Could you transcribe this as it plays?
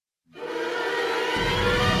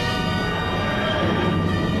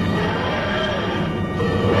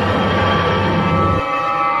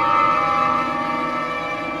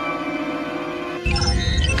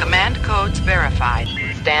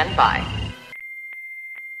stand by.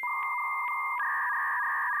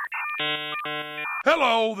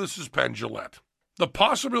 Hello, this is Penn Jillette. The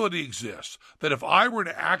possibility exists that if I were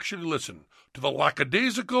to actually listen to the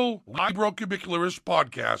lackadaisical Librocubicularist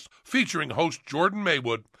podcast featuring host Jordan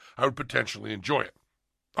Maywood, I would potentially enjoy it.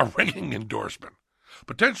 A ringing endorsement.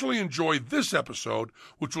 Potentially enjoy this episode,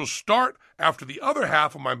 which will start after the other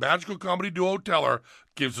half of my magical comedy duo Teller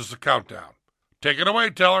gives us a countdown. Take it away,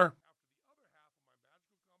 Teller.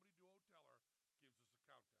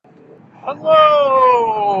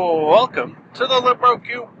 Hello! Welcome to the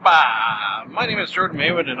Librocuba. My name is Jordan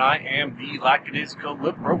Maywood, and I am the lackadaisical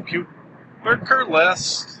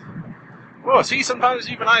Librocubicularist. Whoa, see, sometimes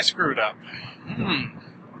even I screwed up.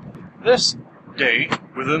 This day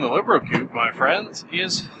within the Librocube, my friends,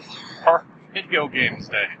 is our Video Games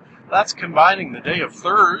Day. That's combining the day of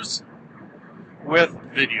Thurs with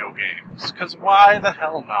video games. Because why the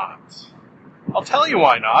hell not? I'll tell you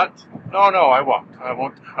why not. No, I won't.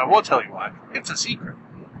 I will tell you why. It's a secret.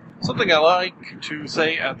 Something I like to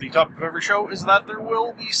say at the top of every show is that there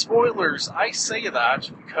will be spoilers. I say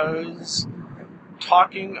that because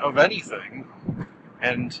talking of anything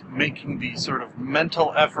and making the sort of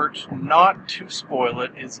mental effort not to spoil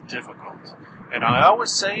it is difficult. And I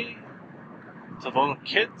always say to the little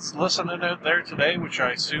kids listening out there today, which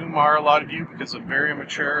I assume are a lot of you because I'm very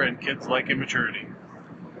immature and kids like immaturity,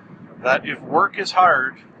 that if work is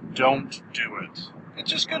hard, don't do it. It's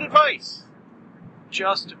just good advice.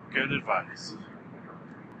 Just good advice.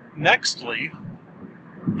 Nextly,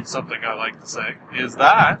 something I like to say is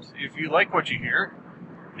that if you like what you hear,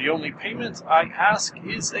 the only payment I ask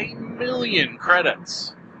is 1,000,000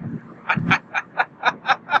 credits.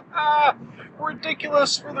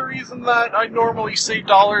 Ridiculous for the reason that I normally say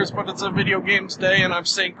dollars, but it's a video games day and I'm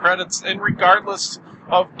saying credits, and regardless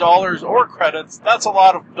of dollars or credits, that's a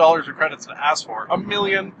lot of dollars or credits to ask for.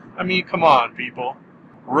 1,000,000? I mean, come on, people.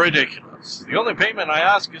 Ridiculous. The only payment I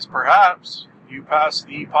ask is perhaps you pass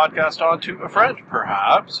the podcast on to a friend.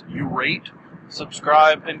 Perhaps you rate,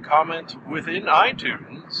 subscribe, and comment within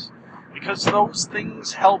iTunes, because those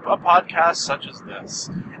things help a podcast such as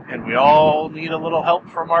this. And we all need a little help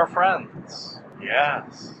from our friends.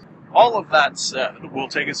 Yes. All of that said will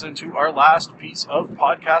take us into our last piece of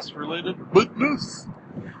podcast-related business,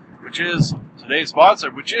 which is today's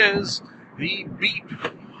sponsor, which is the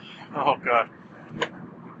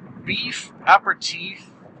beef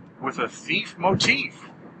aperitif with a thief motif.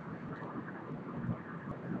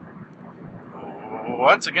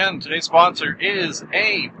 Once again, today's sponsor is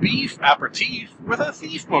a beef aperitif with a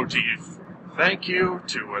thief motif. Thank you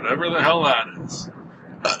to whatever the hell that is.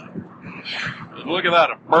 Look at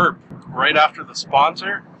that, a burp right after the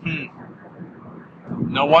sponsor.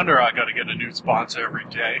 No wonder I gotta get a new sponsor every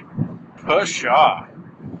day. Pshaw.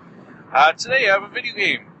 Today I have a video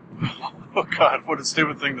game. Oh god, what a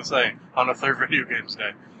stupid thing to say on a third video games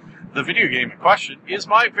day. The video game in question is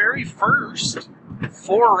my very first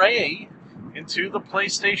foray into the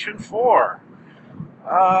PlayStation 4.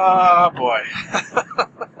 Ah, boy.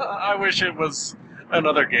 I wish it was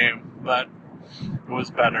another game, but it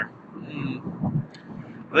was better.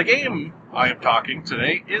 The game I am talking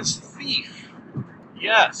today is Thief.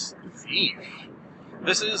 Yes, Thief.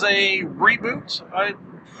 This is a reboot.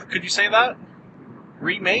 Could you say that?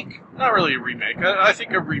 Remake? Not really a remake. I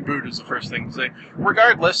think a reboot is the first thing to say.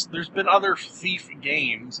 Regardless, there's been other Thief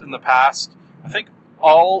games in the past. I think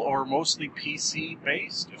all or mostly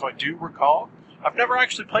PC-based, if I do recall. I've never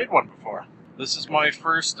actually played one before. This is my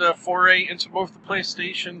first foray into both the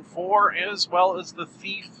PlayStation 4 as well as the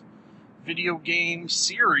Thief video game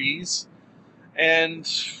series. And,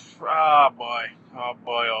 oh boy.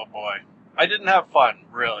 I didn't have fun,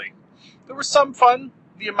 really. There was some fun.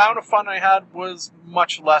 The amount of fun I had was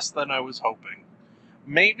much less than I was hoping.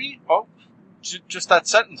 Maybe, just that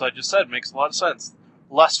sentence I just said makes a lot of sense.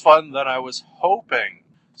 Less fun than I was hoping.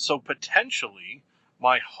 So potentially,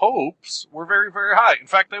 my hopes were very, very high. In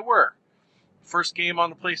fact, they were. First game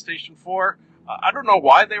on the PlayStation 4. I don't know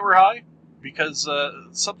why they were high, because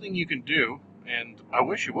something you can do, and I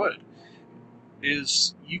wish you would,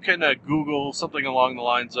 is you can Google something along the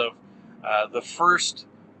lines of the first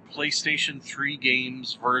PlayStation 3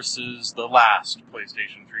 games versus the last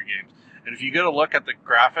PlayStation 3 games. And if you get a look at the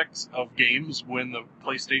graphics of games when the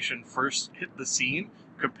PlayStation first hit the scene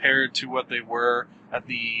compared to what they were at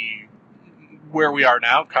where we are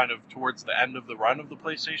now, kind of towards the end of the run of the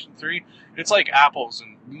PlayStation 3, it's like apples,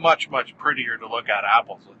 and much, much prettier to look at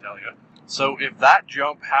apples, I'll tell you. So if that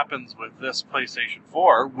jump happens with this PlayStation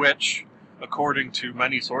 4, which, according to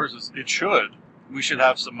many sources, it should, we should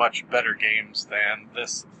have some much better games than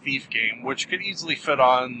this Thief game, which could easily fit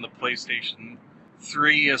on the PlayStation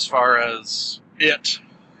 3 as far as graphics,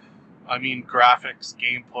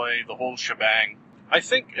 gameplay, the whole shebang. I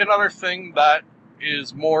think another thing that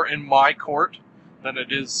is more in my court than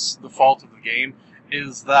it is the fault of the game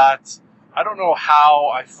is that I don't know how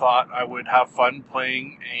I thought I would have fun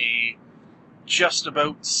playing a just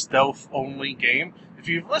about stealth-only game. If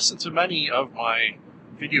you've listened to many of my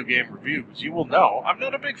video game reviews, you will know I'm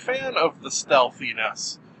not a big fan of the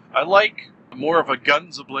stealthiness. I like more of a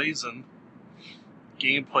guns a-blazin'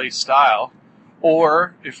 gameplay style,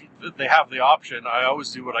 or if they have the option, I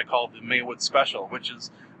always do what I call the Maywood special, which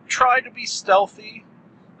is try to be stealthy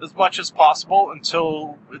as much as possible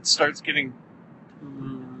until it starts getting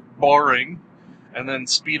boring, and then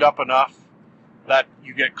speed up enough that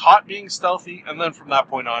you get caught being stealthy, and then from that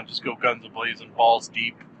point on, just go guns a-blazin', balls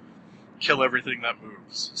deep, kill everything that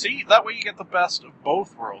moves. See, that way you get the best of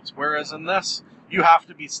both worlds, whereas in this, you have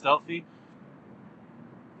to be stealthy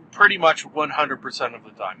pretty much 100% of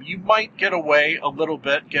the time. You might get away a little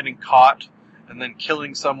bit getting caught and then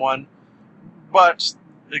killing someone, but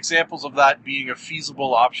examples of that being a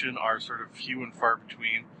feasible option are sort of few and far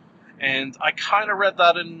between. And I kind of read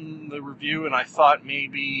that in the review, and I thought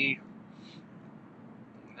maybe...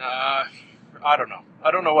 I don't know. I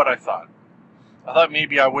don't know what I thought. I thought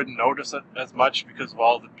maybe I wouldn't notice it as much because of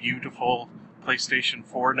all the beautiful PlayStation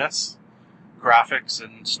 4-ness, graphics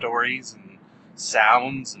and stories and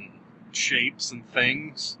sounds and shapes and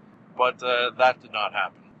things, but that did not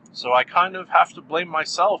happen. So I kind of have to blame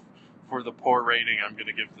myself for the poor rating I'm going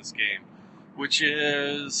to give this game, which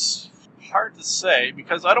is hard to say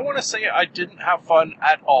because I don't want to say I didn't have fun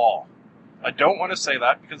at all. I don't want to say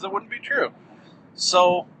that because it wouldn't be true.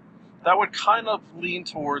 So that would kind of lean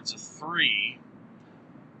towards a 3,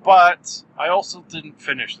 but I also didn't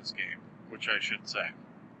finish this game, which I should say.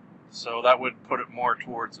 So that would put it more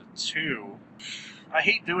towards a 2. I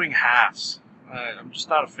hate doing halves. I'm just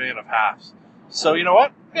not a fan of halves. So you know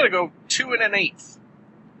what? I'm going to go 2 1/8.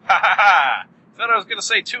 Ha ha ha! Thought I was going to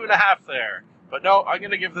say 2.5 there. But no, I'm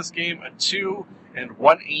going to give this game a 2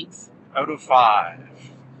 1/8 out of 5.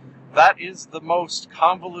 That is the most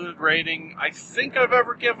convoluted rating I think I've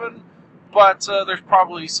ever given, but there's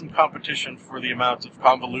probably some competition for the amount of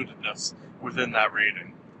convolutedness within that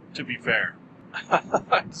rating, to be fair.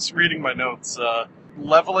 I'm just reading my notes.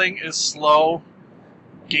 Leveling is slow,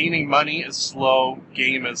 gaining money is slow,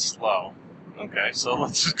 game is slow. Okay, so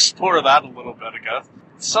let's explore that a little bit, I guess.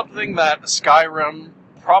 Something that Skyrim,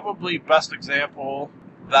 probably best example,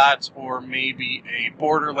 that or maybe a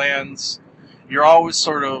Borderlands, you're always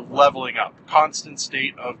sort of leveling up. Constant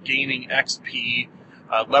state of gaining XP,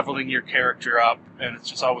 leveling your character up, and it's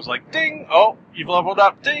just always like, ding, oh, you've leveled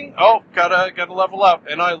up, ding, oh, gotta level up,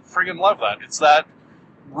 and I friggin' love that. It's that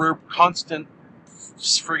constant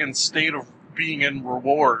friggin' state of being in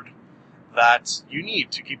reward that you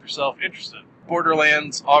need to keep yourself interested.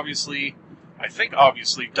 Borderlands, obviously,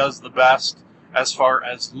 does the best as far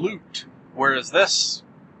as loot, whereas this,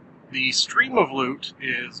 the stream of loot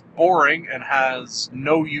is boring and has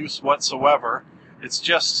no use whatsoever. It's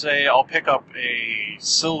just, say, I'll pick up a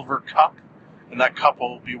silver cup, and that cup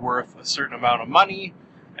will be worth a certain amount of money,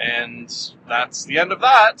 and that's the end of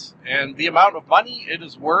that. And the amount of money it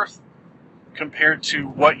is worth compared to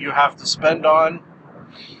what you have to spend on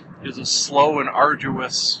is a slow and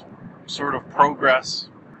arduous sort of progress.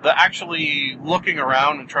 The actually looking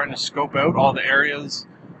around and trying to scope out all the areas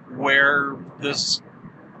where this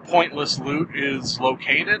pointless loot is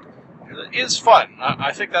located is fun.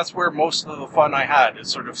 I think that's where most of the fun I had, is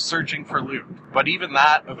sort of searching for loot. But even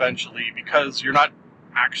that, eventually, because you're not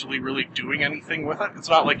actually really doing anything with it, it's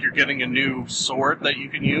not like you're getting a new sword that you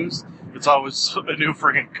can use. It's always a new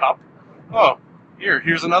friggin' cup. Oh,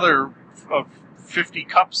 here's another of 50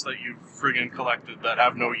 cups that you've friggin' collected that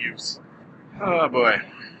have no use. Oh boy.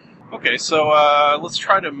 Okay, so let's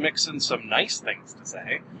try to mix in some nice things to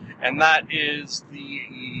say. And that is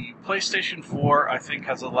the PlayStation 4, I think,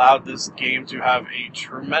 has allowed this game to have a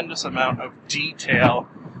tremendous amount of detail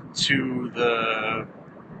to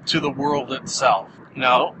the world itself.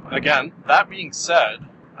 Now, again, that being said,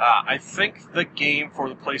 I think the game for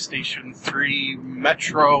the PlayStation 3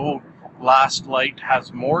 Metro Last Light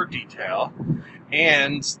has more detail,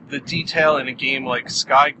 and the detail in a game like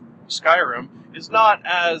Skyrim is not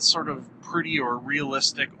as sort of pretty or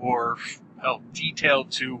realistic or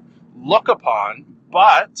detailed to look upon,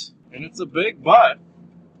 but, and it's a big but,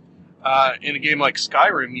 in a game like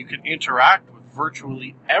Skyrim, you can interact with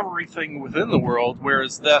virtually everything within the world,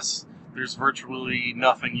 whereas this, there's virtually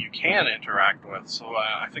nothing you can interact with. So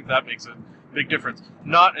I think that makes a big difference.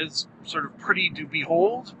 Not as sort of pretty to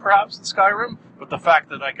behold, perhaps, in Skyrim, but the fact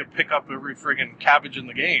that I could pick up every friggin' cabbage in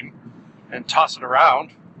the game and toss it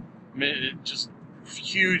around. It just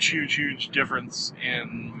huge difference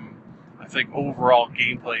in, I think, overall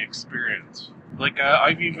gameplay experience. Like,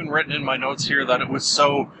 I've even written in my notes here that it was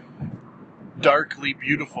so darkly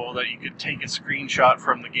beautiful that you could take a screenshot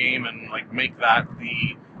from the game and, like, make that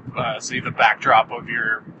the, say, the backdrop of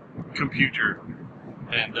your computer.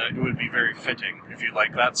 And it would be very fitting if you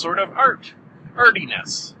like that sort of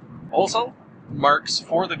artiness. Also, marks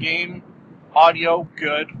for the game, audio,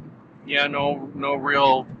 good. Yeah, no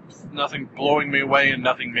real, nothing blowing me away and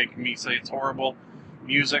nothing making me say it's horrible.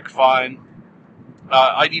 Music, fine.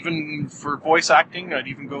 I'd even, for voice acting, I'd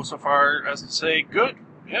even go so far as to say good.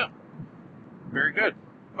 Yeah, very good.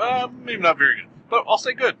 Maybe not very good, but I'll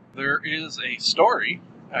say good. There is a story,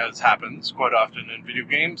 as happens quite often in video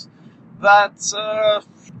games, that's,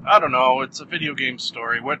 I don't know, it's a video game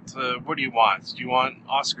story. What do you want? Do you want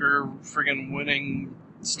Oscar friggin' winning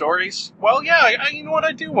stories? Well, yeah, you know what,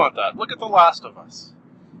 I do want that. Look at The Last of Us.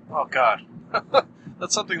 Oh, God.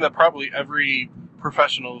 That's something that probably every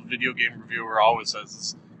professional video game reviewer always says,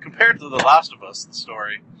 is compared to The Last of Us, the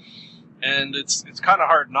story. And it's kind of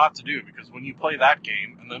hard not to do, because when you play that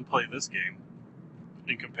game and then play this game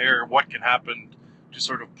and compare what can happen to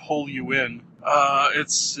sort of pull you in,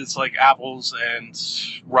 it's like apples and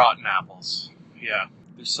rotten apples. Yeah.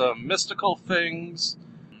 There's some mystical things,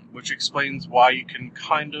 which explains why you can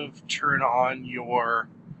kind of turn on your,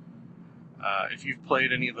 if you've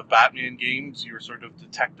played any of the Batman games, your sort of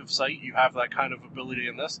detective sight, you have that kind of ability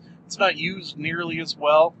in this. It's not used nearly as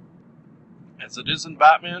well as it is in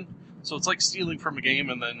Batman, so it's like stealing from a game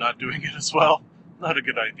and then not doing it as well. Not a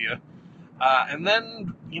good idea. And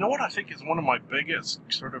then, you know what I think is one of my biggest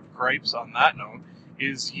sort of gripes on that note,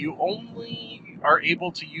 is you only are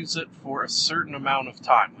able to use it for a certain amount of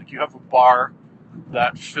time. Like, you have a bar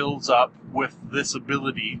that fills up with this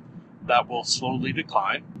ability that will slowly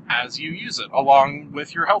decline as you use it, along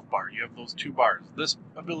with your health bar. You have those two bars, this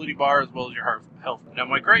ability bar as well as your health. Now,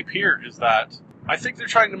 my gripe here is that I think they're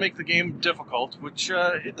trying to make the game difficult, which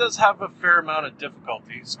it does have a fair amount of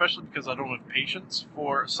difficulty, especially because I don't have patience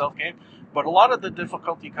for a stealth game. But a lot of the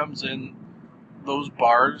difficulty comes in those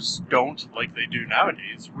bars don't, like they do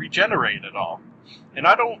nowadays, regenerate at all. And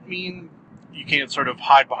I don't mean you can't sort of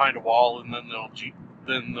hide behind a wall and then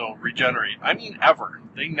they'll regenerate. I mean ever.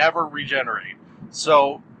 They never regenerate.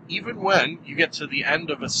 So even when you get to the end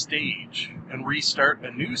of a stage and restart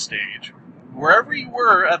a new stage, wherever you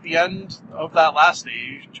were at the end of that last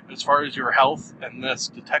stage, as far as your health and this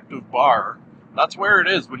detective bar, that's where it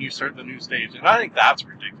is when you start the new stage. And I think that's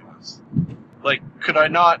ridiculous. Like, could I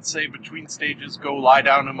not, say, between stages, go lie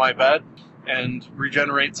down in my bed and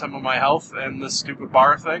regenerate some of my health and this stupid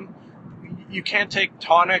bar thing? You can't take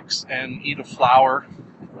tonics and eat a flower.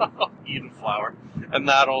 Eat a flower. And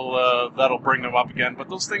that'll bring them up again. But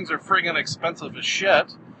those things are friggin' expensive as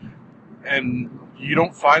shit. And you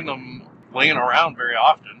don't find them laying around very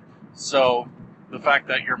often. So the fact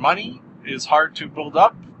that your money is hard to build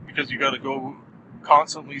up because you got to go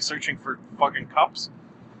constantly searching for fucking cups,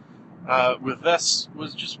 with this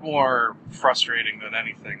was just more frustrating than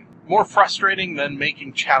anything. More frustrating than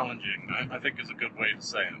making challenging, I think is a good way to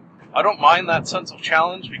say it. I don't mind that sense of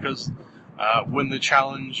challenge because when the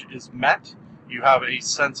challenge is met, you have a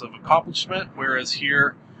sense of accomplishment, whereas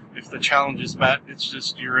here, if the challenge is met, it's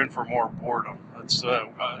just you're in for more boredom. That's,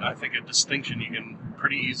 I think, a distinction you can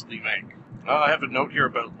pretty easily make. I have a note here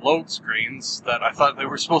about load screens that I thought they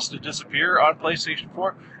were supposed to disappear on PlayStation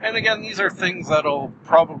 4. And again, these are things that'll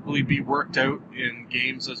probably be worked out in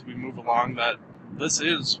games as we move along, that this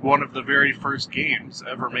is one of the very first games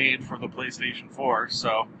ever made for the PlayStation 4.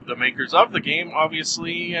 So the makers of the game,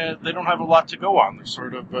 obviously, they don't have a lot to go on. They're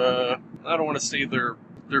sort of, I don't want to say they're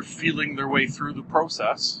feeling their way through the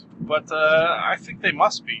process, but I think they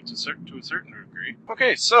must be to a certain degree.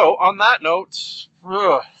 Okay, so on that note,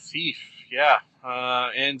 Thief. Yeah,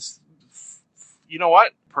 and you know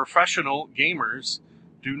what? Professional gamers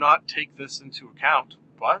do not take this into account,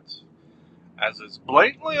 but as is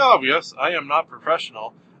blatantly obvious, I am not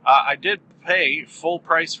professional. I did pay full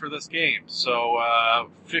price for this game, so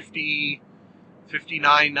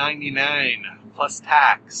 $59.99 plus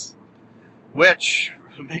tax, which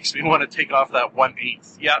makes me want to take off that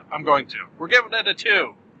 1/8. Yeah, I'm going to. We're giving it a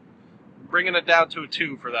 2. Bringing it down to a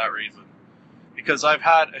 2 for that reason. Because I've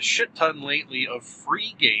had a shit ton lately of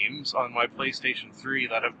free games on my PlayStation 3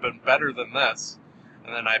 that have been better than this,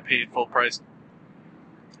 and then I paid full price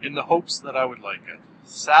in the hopes that I would like it.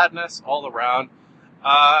 Sadness all around.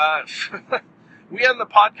 We end the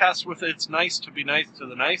podcast with "It's nice to be nice to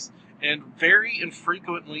the nice," and very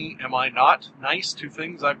infrequently am I not nice to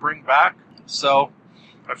things I bring back, so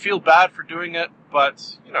I feel bad for doing it,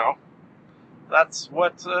 but, you know, that's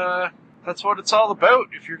what it's all about.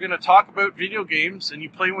 If you're going to talk about video games and you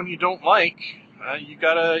play one you don't like, you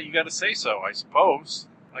gotta say so, I suppose.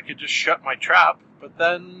 I could just shut my trap, but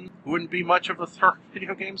then it wouldn't be much of a third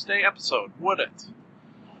Video Games Day episode, would it?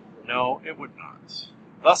 No, it would not.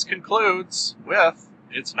 Thus concludes with,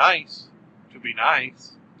 it's nice to be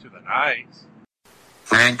nice to the nice.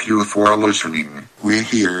 Thank you for listening. We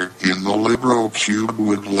here in the Liberal Cube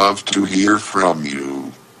would love to hear from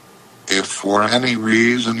you. If for any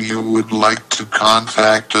reason you would like to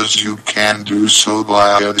contact us, you can do so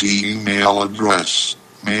via the email address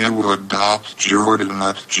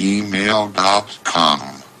maywood.jordan@gmail.com.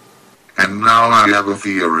 And now I have a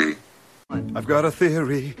theory. I've got a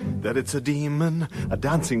theory that it's a demon, a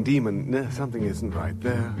dancing demon. No, something isn't right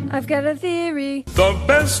there. I've got a theory. The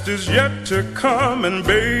best is yet to come, and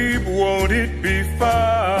babe, won't it be fine?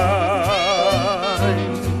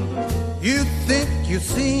 You think you've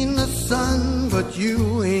seen the sun, but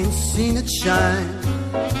you ain't seen it shine.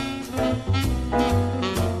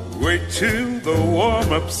 Wait till the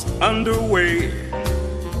warm-up's underway.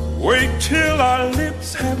 Wait till our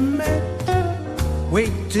lips have met.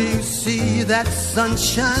 Wait till you see that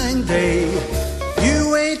sunshine day.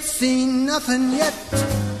 You ain't seen nothing yet.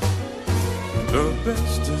 The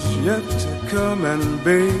best is yet to come, and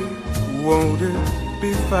babe, won't it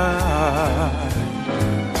be fine?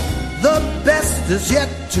 The best is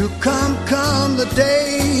yet to come, come the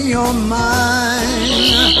day you're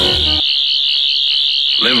mine.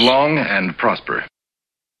 Live long and prosper.